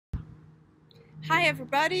Hi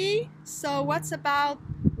everybody! So what's about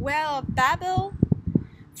Well of Babel?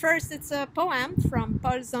 First, it's a poem from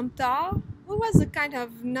Paul Zomtar, who was a kind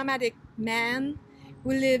of nomadic man who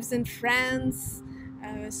lives in France,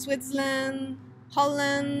 Switzerland,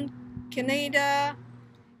 Holland, Canada.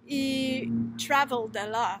 He traveled a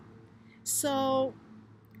lot. So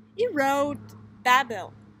he wrote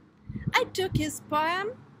Babel. I took his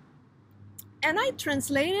poem and I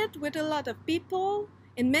translated with a lot of people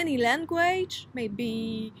in many languages,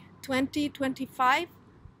 maybe 20, 25.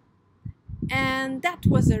 And that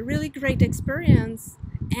was a really great experience.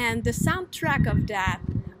 And the soundtrack of that,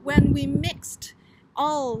 when we mixed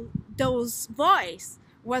all those voices,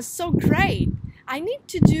 was so great. I need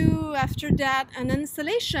to do after that an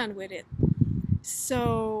installation with it.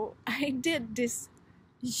 So I did this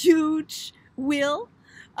huge wheel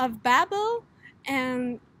of Babel,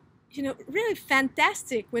 and really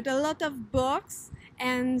fantastic, with a lot of books,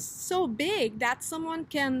 and so big that someone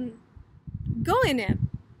can go in it.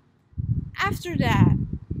 After that,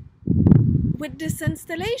 with this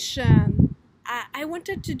installation, I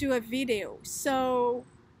wanted to do a video. So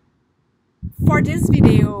for this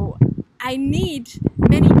video, I need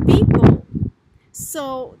many people.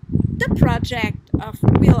 So the project of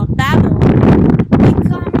Wheel of Babel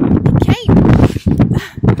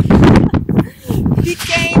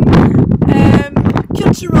became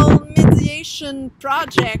cultural mediation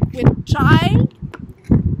project with child,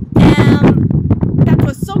 and that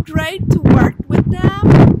was so great to work with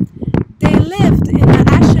them. They lived in an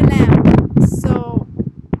HLM, so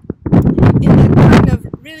in a kind of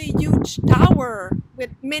really huge tower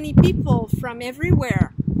with many people from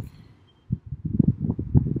everywhere.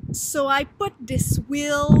 So I put this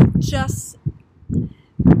wheel just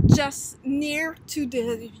near to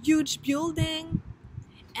the huge building,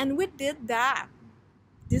 and we did that.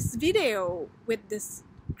 This video with this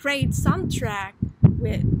great soundtrack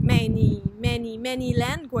with many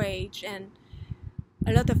language and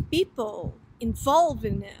a lot of people involved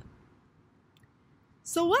in it.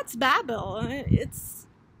 So what's Babel? It's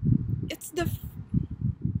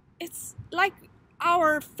like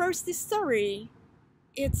our first history.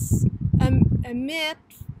 It's a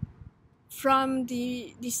myth from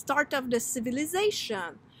the start of the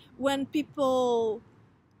civilization, when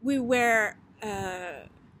we were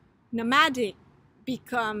nomadic,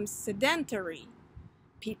 become sedentary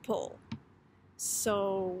people.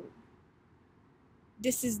 So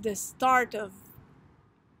this is the start of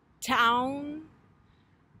town,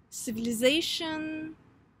 civilization,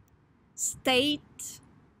 state.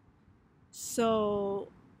 So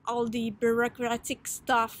all the bureaucratic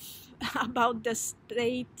stuff about the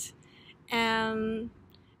state, and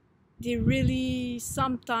the really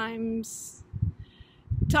sometimes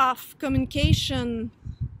tough communication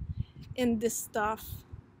in this stuff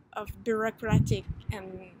of bureaucratic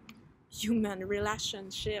and human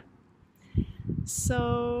relationship.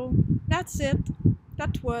 So that's it.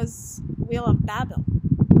 That was Wheel of Babel.